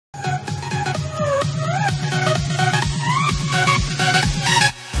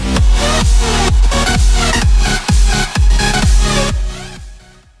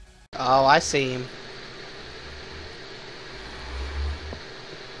see him.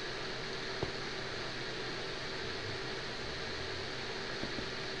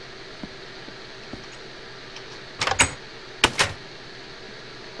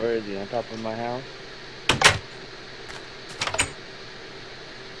 Where is he? On top of my house?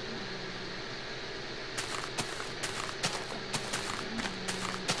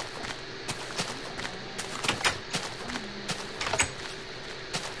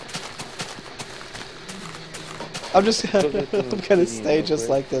 I'm gonna stay just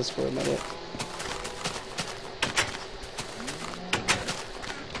like this for a minute.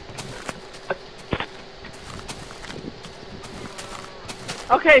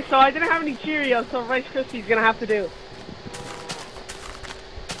 Okay, so I didn't have any Cheerios, so Rice Krispies gonna have to do.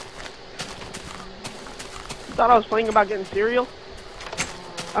 Thought I was playing about getting cereal?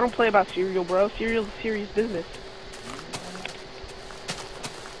 I don't play about cereal, bro. Cereal's a serious business.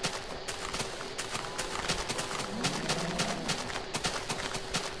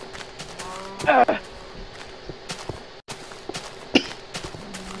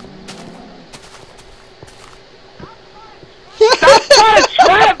 Stop trying to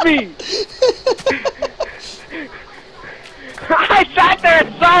trap me! I sat there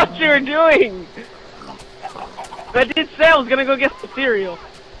and saw what you were doing! I did say I was gonna go get some cereal.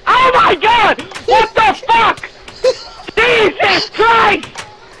 Oh my god! What the fuck?! Jesus Christ!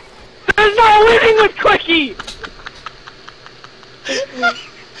 There's no winning with Quickie!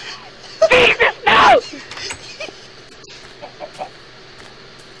 Jesus, no!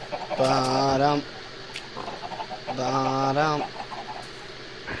 Ba-dum. Ba-dum.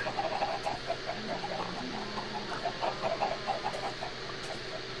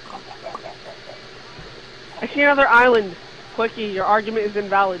 I see another island. Quickie, your argument is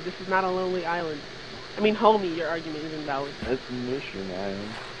invalid. This is not a lonely island. I mean, homie, your argument is invalid. That's Mission Island.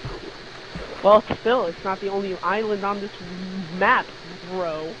 Well, still, it's not the only island on this map,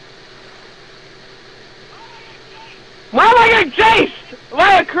 bro. Why am I getting chased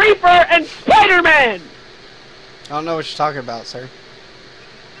by a creeper and Spider-Man? I don't know what you're talking about, sir.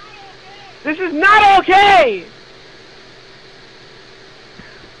 This is not okay!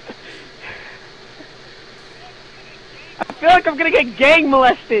 I feel like I'm gonna get gang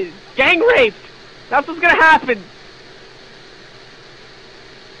molested, gang raped. That's what's gonna happen.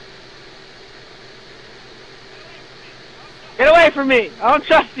 Get away from me! I don't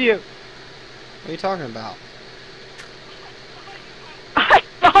trust you. What are you talking about? I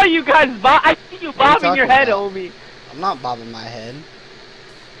saw you guys I see you bobbing your head, about? homie. I'm not bobbing my head.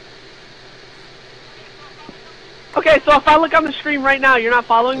 Okay, so if I look on the stream right now, you're not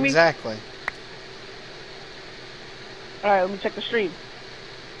following me? Exactly. Alright, let me check the stream.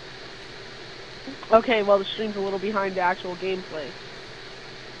 Okay, well the stream's a little behind the actual gameplay.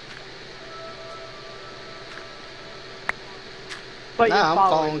 But you're I'm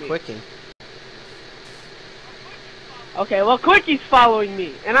following me. Quickie. Okay, well Quickie's following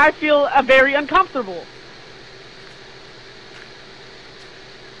me, and I feel very uncomfortable.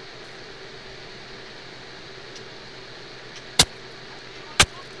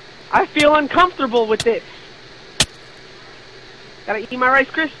 I feel uncomfortable with this. Gotta eat my Rice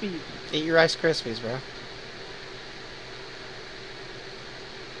Krispies. Eat your Rice Krispies, bro.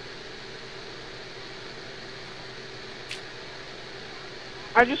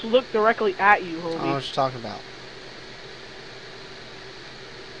 I just looked directly at you, homie. I don't know what you're talking about.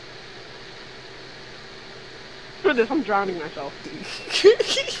 Screw this, I'm drowning myself.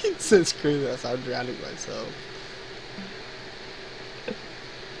 He said screw this, I'm drowning myself.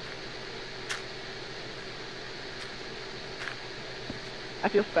 I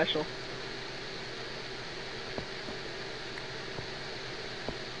feel special.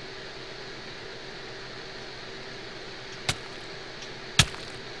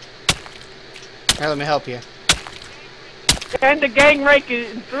 Here, let me help you. And the gang rape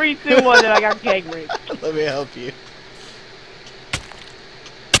is in 3, 2, 1, and I got gang raped. Let me help you.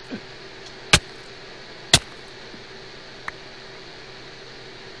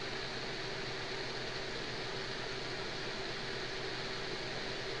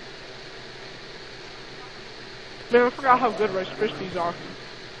 Man, I forgot how good Rice Krispies are.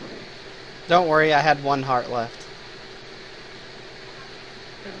 Don't worry, I had 1 heart left.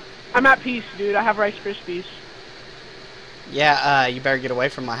 I'm at peace, dude. I have Rice Krispies. Yeah, you better get away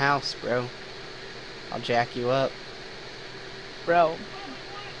from my house, bro. I'll jack you up. Bro.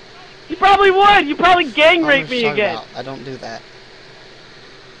 You probably would! You probably gang rape me again! About. I don't do that.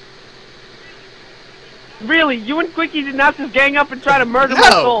 Really? You and Quickie did not just gang up and try to murder my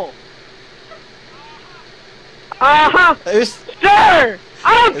soul? Uh-huh! It was, Sir!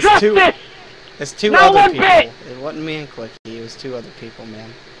 I don't trust this! It's two Not other one people. bit! It wasn't me and Quickie. It was two other people,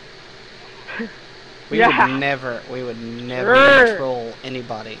 man. We Yeah. would never Sure. troll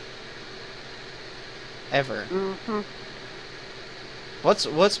anybody. Ever. Mm-hmm. What's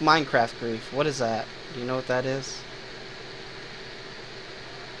Minecraft grief? What is that? Do you know what that is?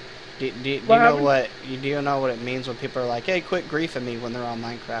 Do you know what it means when people are like, "Hey, quit griefing me" when they're on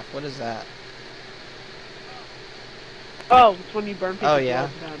Minecraft? What is that? Oh, it's when you burn people's Oh, yeah.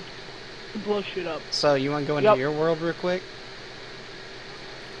 worlds down. To blow shit up. So you want to go into Yep. your world real quick?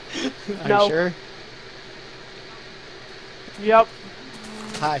 Are No. you sure? Yep.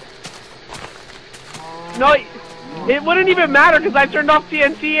 Hi. No, it wouldn't even matter because I turned off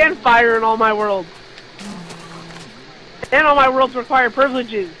TNT and fire in all my worlds. And all my worlds require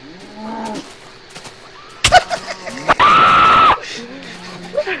privileges.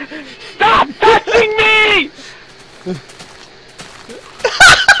 Stop touching me!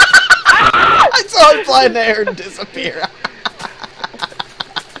 I saw him fly in the air and disappear.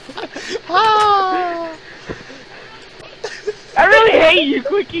 Ah. I really hate you,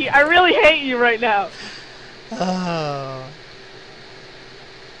 Quickie. I really hate you right now. Oh.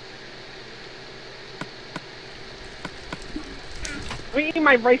 I'm eating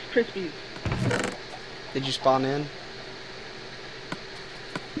my Rice Krispies. Did you spawn in?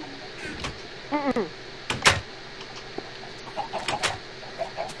 Mm-mm.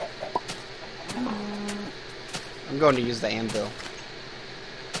 I'm going to use the anvil.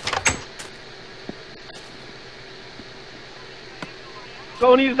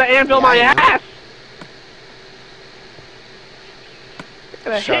 Going to use the anvil Yeah, my I am. ass.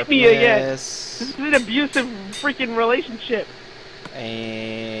 You're gonna hit me again. This is an abusive freaking relationship.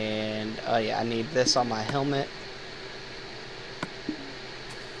 And oh yeah, I need this on my helmet.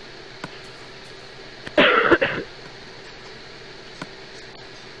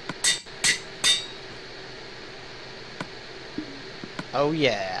 Oh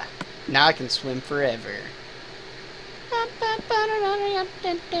yeah, now I can swim forever.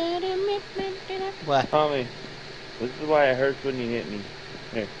 What? Tommy, this is why it hurts when you hit me.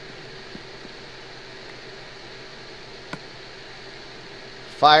 Here.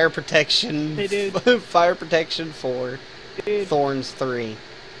 Fire protection. Hey, dude. Fire protection 4. Dude, Thorns 3.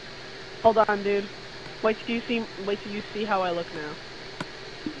 hold on, dude. Wait till you see how I look now.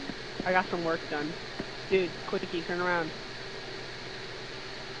 I got some work done. Dude, Quickie, turn around.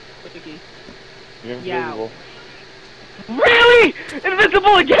 Quickie. You're Yeah. invisible. Really?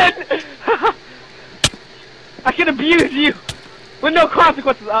 Invisible again? I can abuse you with no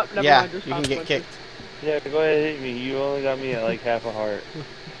consequences. Oh, never Yeah, mind, there's you can get consequences. kicked. Yeah, go ahead and hit me. You only got me at like half a heart.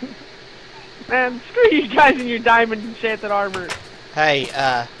 Man, screw you guys in your diamond enchanted armor. Hey,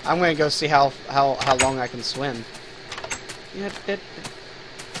 I'm gonna go see how long I can swim.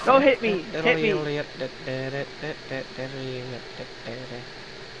 Don't hit me. Hit me.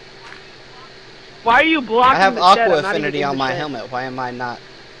 Why are you blocking I have the shed? aqua I'm not even affinity in on the my shed. helmet. Why am I not?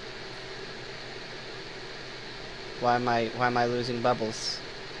 Why am I losing bubbles?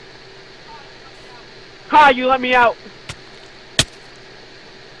 Ha! You let me out.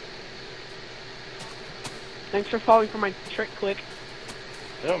 Thanks for falling for my trick, Click.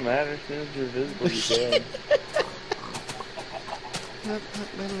 It don't matter. As soon as you're visible, you're dead.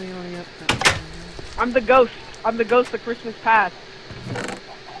 I'm the ghost. I'm the ghost of Christmas past.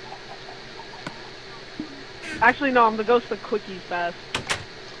 Actually, no. I'm the ghost of Quickie's past.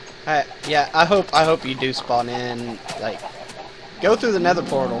 Yeah, I hope you do spawn in. Like, go through the Nether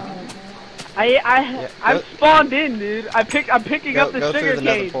portal. I'm go- spawned in, dude. I'm picking up the Go sugar through the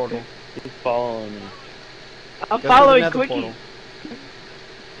Nether cane. portal. He's following me. I'm Go through the following Nether Quickie. portal.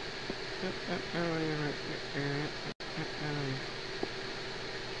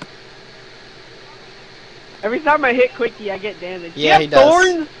 Every time I hit Quickie, I get damaged. Yeah, he he does.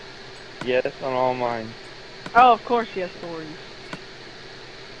 thorns? Yes, on all mine. Oh, of course he has thorns.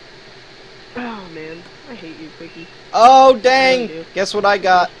 Oh man, I hate you, Quickie. Oh I dang! do. Guess what I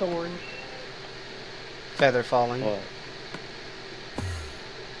got? Thorns. Feather falling. What?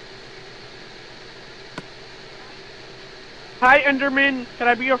 Hi, Enderman. Can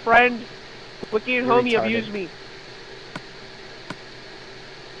I be your friend? Quickie and You're Homie retarded. abuse me.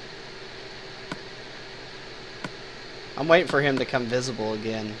 I'm waiting for him to come visible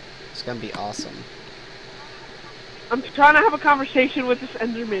again. It's gonna be awesome. I'm trying to have a conversation with this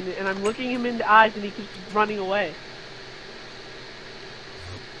Enderman, and I'm looking him in the eyes, and he keeps running away.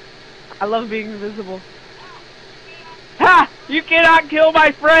 I love being invisible. Ha! You cannot kill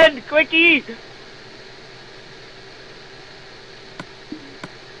my friend, Quickie!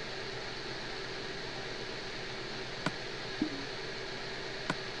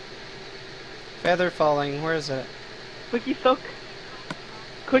 Feather falling. Where is it? Quickie's so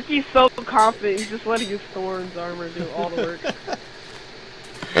confident. He's just letting his thorns armor do all the work.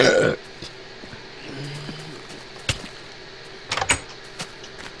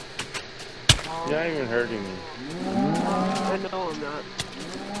 You're not even hurting me. I know I'm not.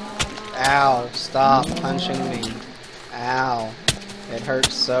 Ow. Stop punching me. Ow. It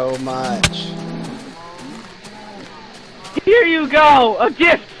hurts so much. Here you go! A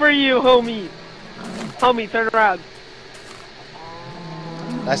gift for you, homie! Homie, turn around.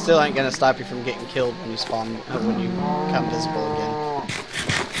 That still ain't gonna stop you from getting killed when you spawn, when you become visible again.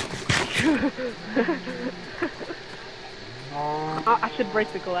 I should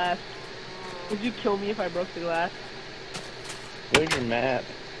break the glass. Would you kill me if I broke the glass? Where's your map?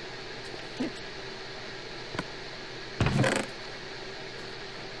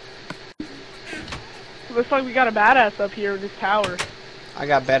 Looks like we got a badass up here in this tower. I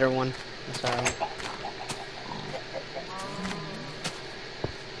got a better one. That's alright.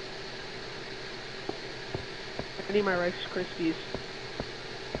 I need my Rice Krispies.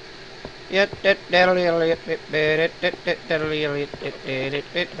 Let's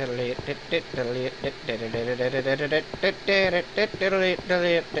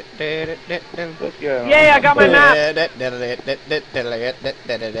go. Yay, I got my map!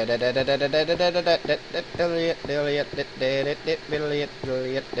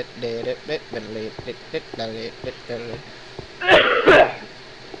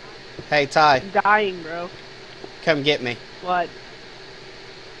 Hey Ty, I'm dying, bro. come get me. What?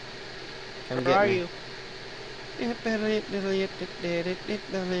 Come Where get are me. you?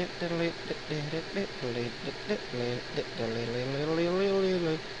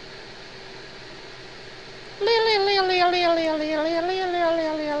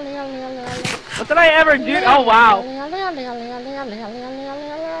 What did I ever do? Oh wow.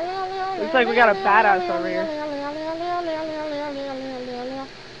 Looks like we got a badass over here.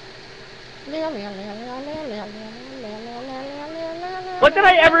 What did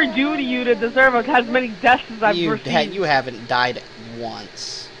I ever do to you to deserve as many deaths as I've received? You haven't died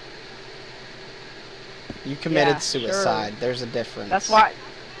once. You committed Yeah, suicide. sure. There's a difference. That's why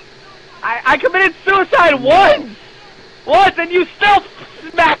I committed suicide once! Once, and you still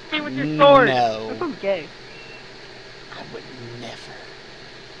smacked me with your sword! No. That sounds gay. I would never.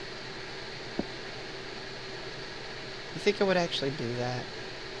 You think I would actually do that?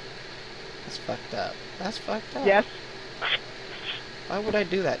 That's fucked up. That's fucked up. Yes. Why would I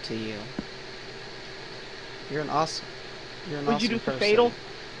do that to you? You're an awesome. You're an What'd awesome you do for person. Fatal?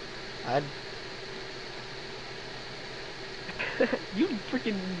 I'd. You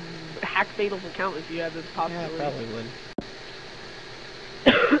freaking hack Fatal's account if you had this Yeah, I possibility. probably would.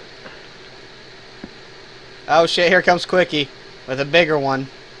 Oh shit! Here comes Quickie with a bigger one.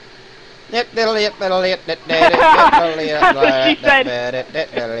 That's what she said.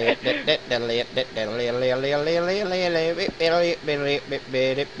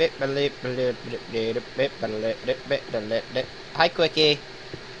 Hi, Quickie.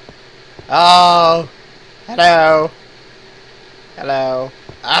 Oh, hello. Hello.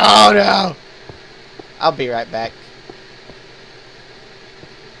 Oh no. I'll be right back.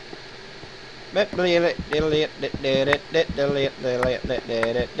 Hey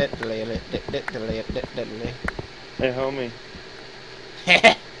homie.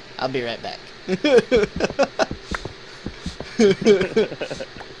 I'll be right back.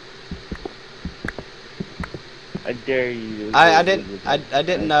 I dare you. I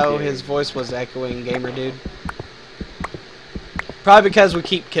didn't know his voice was echoing, gamer dude. Probably because we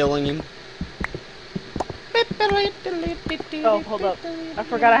keep killing him. Oh, hold up. I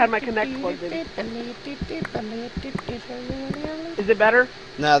forgot I had my Connect plugged in. Is it better?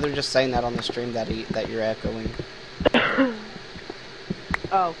 No, they're just saying that on the stream that you're echoing.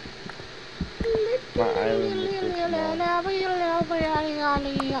 Oh. My island is so small.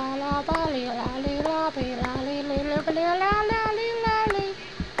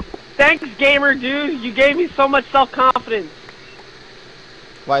 Thanks, gamer dude. You gave me so much self-confidence.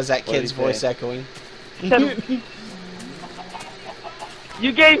 Why is that What'd kid's he voice say? echoing?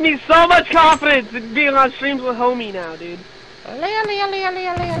 You gave me so much confidence in being on streams with homie now, dude. I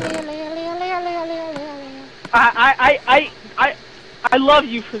love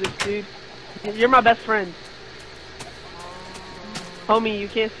you for this, dude. You're my best friend. Homie, you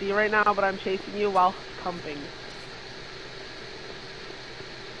can't see right now, but I'm chasing you while pumping.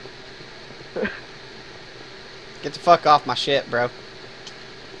 Get the fuck off my shit, bro.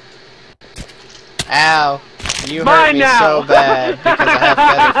 Ow. You Mine hurt me now. so bad because I have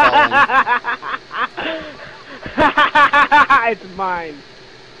feather falling. It's mine.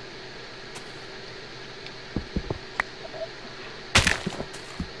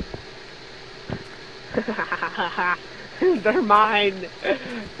 They're mine.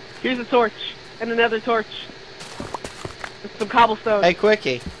 Here's a torch and another torch. With some cobblestone. Hey,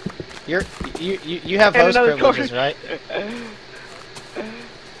 Quickie, you have And host another privileges, torch. right?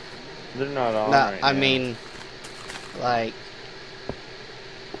 They're not on No, right I now. mean, like,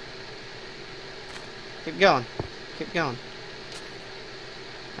 keep going, keep going.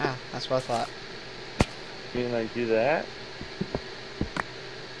 Ah, that's what I thought. You mean like do that?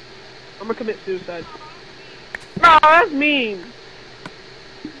 I'm gonna commit suicide. No, that's mean.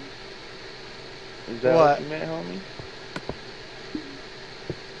 Is that What? what you meant, homie?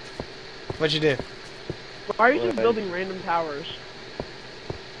 What'd you do? Why are you What just did I building random towers?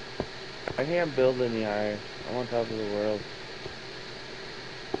 I can't build any higher. I'm on top of the world.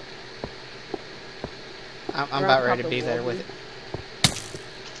 I'm You're on about top ready to of be the there world, with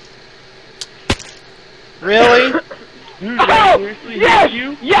it. Really? Dude, Oh! seriously Yes! hit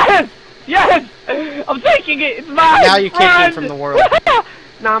you? Yes! Yes! I'm taking it! It's mine! Now you kick me Run! from the world.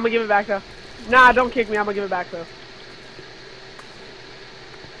 Nah, I'm gonna give it back though. Nah, don't kick me, I'm gonna give it back though.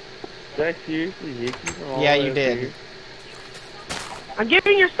 Did I seriously hit you from all Yeah, the way you up did. here? I'm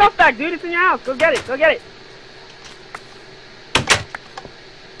giving your stuff back, dude. It's in your house. Go get it. Go get it.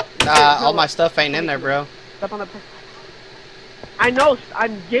 All my stuff ain't in there, bro. Step on the. I know.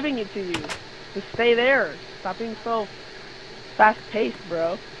 I'm giving it to you. Just stay there. Stop being so fast-paced,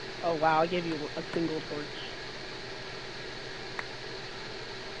 bro. Oh wow, I gave you a single torch.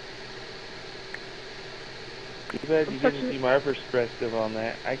 Too bad you Such didn't a- see my perspective on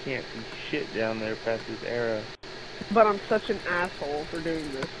that. I can't see shit down there past this arrow. But I'm such an asshole for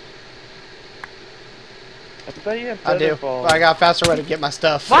doing this. I thought you had I do. featherfall. But I got a faster way to get my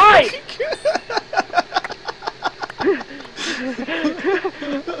stuff. Why?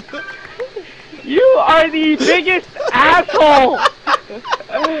 You are the biggest asshole.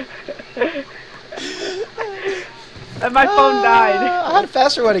 And my phone died. I had a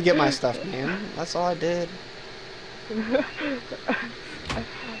faster way to get my stuff, man. That's all I did.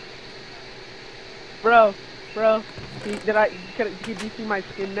 Bro, did you see my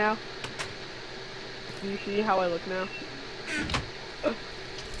skin now? Do you see how I look now?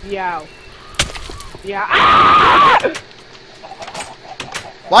 Yow. Yeah. Ah!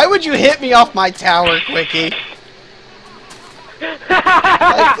 Why would you hit me off my tower, Quickie?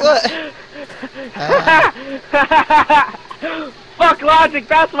 Like, look. Fuck logic,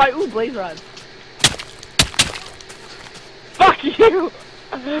 that's why. Ooh, blaze rod. Fuck you!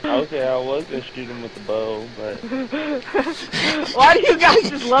 Okay, I was gonna shoot him with the bow, but Why do you guys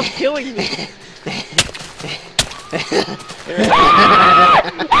just love killing me?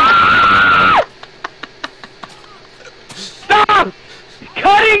 Stop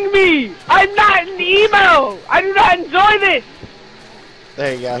cutting me! I'm not an emo! I do not enjoy this!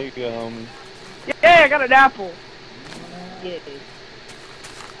 There you there go. you go, homie. Yeah, I got an apple. Yeah,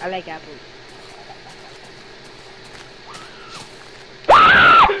 I like apples.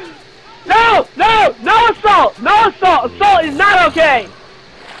 No! No! No assault! No assault! Assault is not okay!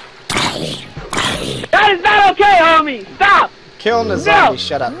 That is not okay, homie! Stop! Killing the No! zombie,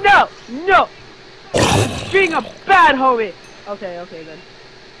 shut up. No! No! Being a bad homie! Okay, okay then.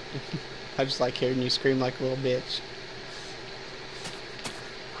 I just like hearing you scream like a little bitch.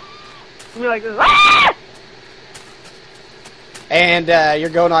 Be like this. Ah! And you're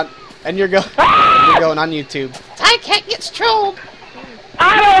going on on YouTube. I can't get trolled.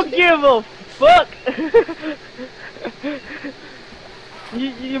 I don't give a fuck!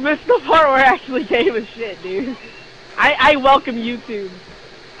 you missed the part where I actually gave a shit, dude. I welcome YouTube.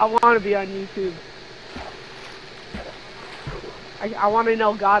 I want to be on YouTube. I want an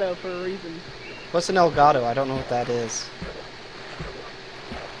elgato for a reason. What's an elgato? I don't know what that is.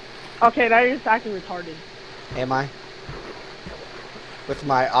 Okay, now you're just acting retarded. Am I? With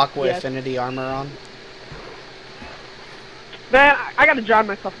my Aqua Yes. Affinity armor on? Man, I gotta drown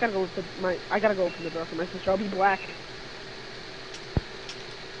myself. I gotta go open the door for my sister. I'll be black.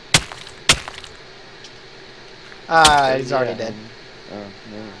 Ah, he's already Yeah, dead. homie. Oh,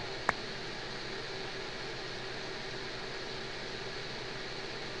 no.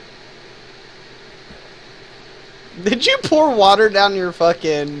 Did you pour water down your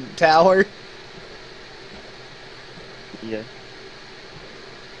fucking tower? Yeah.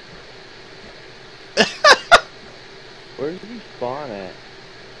 Where did he spawn at?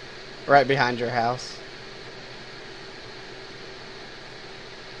 Right behind your house.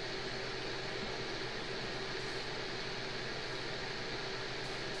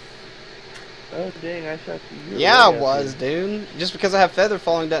 Oh dang, I shot you. Yeah, I way up was, here. dude. Just because I have feather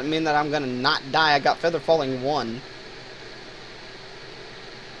falling doesn't mean that I'm gonna not die. I got feather falling 1.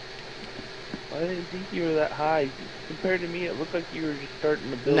 I didn't think you were that high. Compared to me, it looked like you were just starting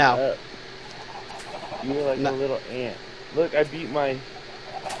to build No. up. You were like No. a little ant. Look, I beat my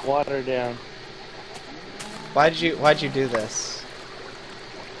water down. Why'd you do this?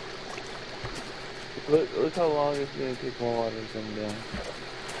 Look how long it's gonna take my water to come down.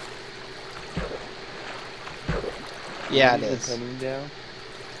 Yeah, it Is is. coming down?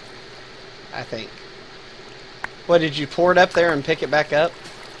 I think. What, did you pour it up there and pick it back up?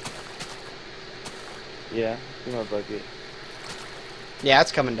 Yeah, in my bucket. Yeah,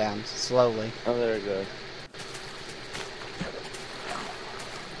 it's coming down slowly. Oh, there it goes.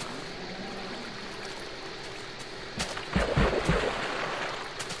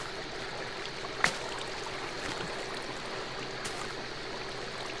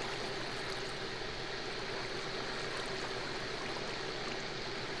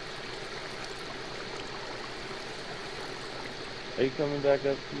 Are you coming back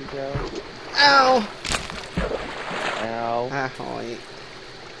up to your tower? Ow! Ow. Ah, wait.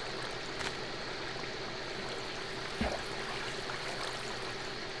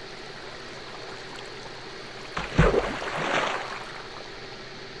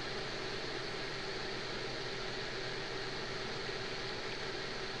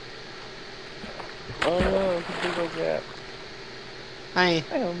 Oh no, it's a big old gap. Hi.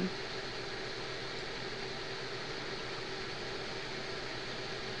 Hi, homie.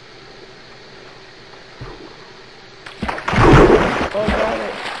 Oh, got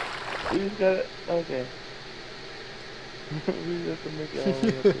it. We just got it. Okay. We just have to make it all the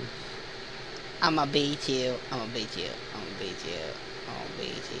way up here. I'ma beat you. I'ma beat you. I'ma beat you. I'ma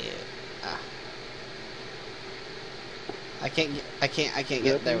beat you. Ah. I can't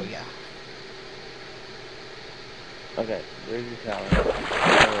get, there we go. Okay, there's your tower.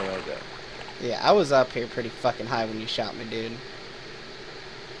 There we go. Yeah, I was up here pretty fucking high when you shot me, dude.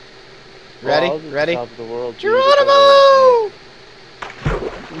 Ready? Well, I was at Ready? the top of the world, dude. Geronimo!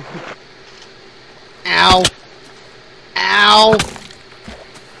 Ow! Ow!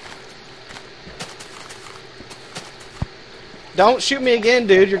 Don't shoot me again,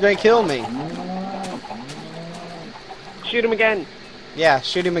 dude. You're gonna kill me. Shoot him again. Yeah,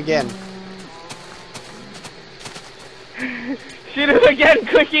 shoot him again. Shoot him again,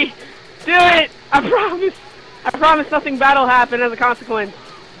 Cookie. Do it. I promise. I promise nothing bad will happen as a consequence.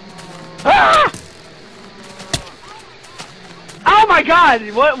 Ah! Oh my god!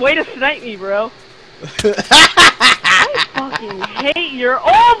 What way to snipe me, bro. I fucking hate your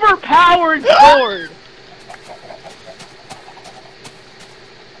overpowered sword.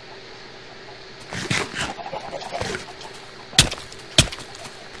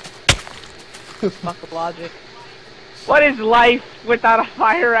 Fuck logic. What is life without a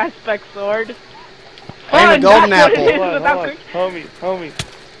fire aspect sword? And a golden that's what apple. it is Hold on, without hold on. cookie. Homie.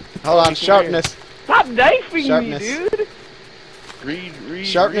 Hold on, Come sharpness. Stop knifing Sharpness. me, dude. Read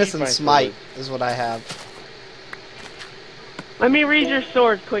Sharpness and my smite sword. is what I have. Let me read your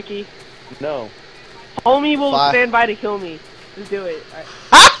sword, Quickie. No. Homie will Five. stand by to kill me. Just do it.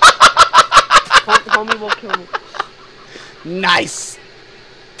 Homie will kill me. Nice!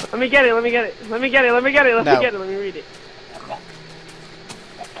 Let me get it, let me get it. Let me get it, let me get it, let me No. get it, let me read it.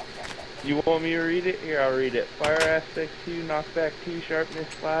 You want me to read it? Here, I'll read it. Fire aspect 2, knockback 2, sharpness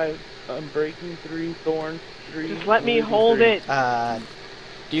 5, unbreaking 3, thorns 3. Just let me elusion hold 3. it.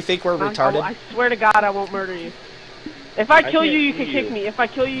 Do you think we're retarded? I swear to God, I won't murder you. If I kill can't you, you see can kick you. me. If I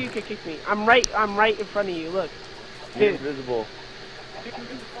kill you, you can kick me. I'm right in front of you. Look, You're dude. invisible.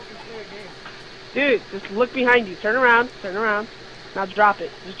 Dude, just look behind you. Turn around. Turn around. Now drop it.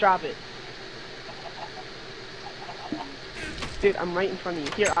 Just drop it. Dude, I'm right in front of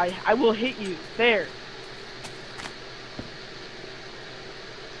you. Here, I will hit you. There.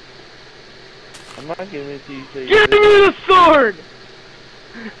 I'm not giving it to you so Give me the sword!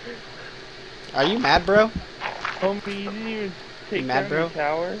 Are you mad, bro? Homie, you didn't even take mad, down bro? your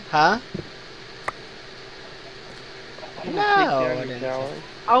tower? Huh? You didn't No, take I down your didn't. tower?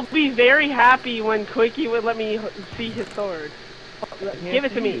 I'll be very happy when Quickie would let me see his sword. Give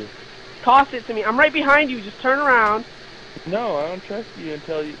it to me. Toss it to me. I'm right behind you. Just turn around. No, I don't trust you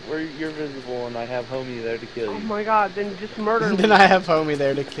until you're visible and I have homie there to kill Oh you. my god, then just murder me. Then I have homie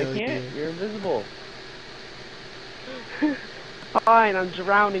there to I kill you. can't. You're invisible. Fine, I'm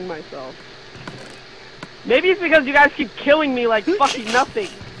drowning myself. Maybe it's because you guys keep killing me like fucking nothing.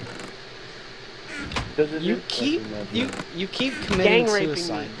 'Cause it You is keep fucking nothing. you keep committing Gang raping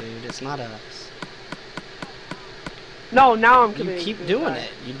suicide, me. dude. It's not us. No, now I'm You committing keep suicide. doing it.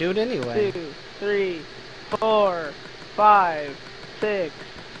 You do it anyway. 2, 3, 4, 5, 6,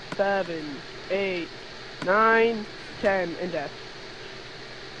 7, 8, 9, 10, and death.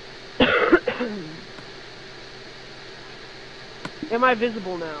 Am I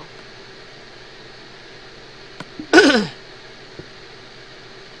visible now?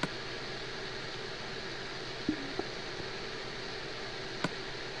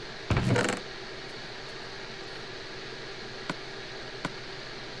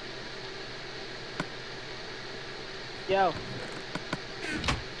 Yo.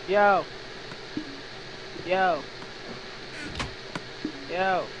 Yo. Yo.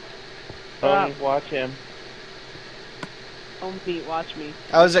 Yo. Tony, watch him. Home Pete, watch me.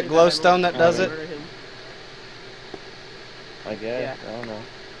 Oh, is it Glowstone that does it? I guess. Yeah. I don't know.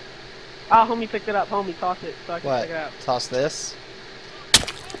 Oh, homie picked it up. Homie, toss it so I can What? check it out. Toss this?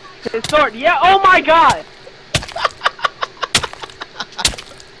 His sword. Yeah. Oh my God.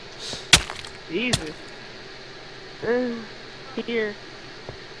 Jesus. Here.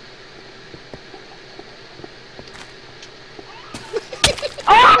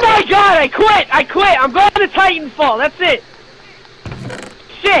 Oh my God! I quit! I quit! I'm going to Titanfall. That's it.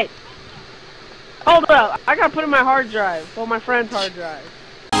 Shit. Hold up. I gotta put in my hard drive. Well, my friend's hard drive.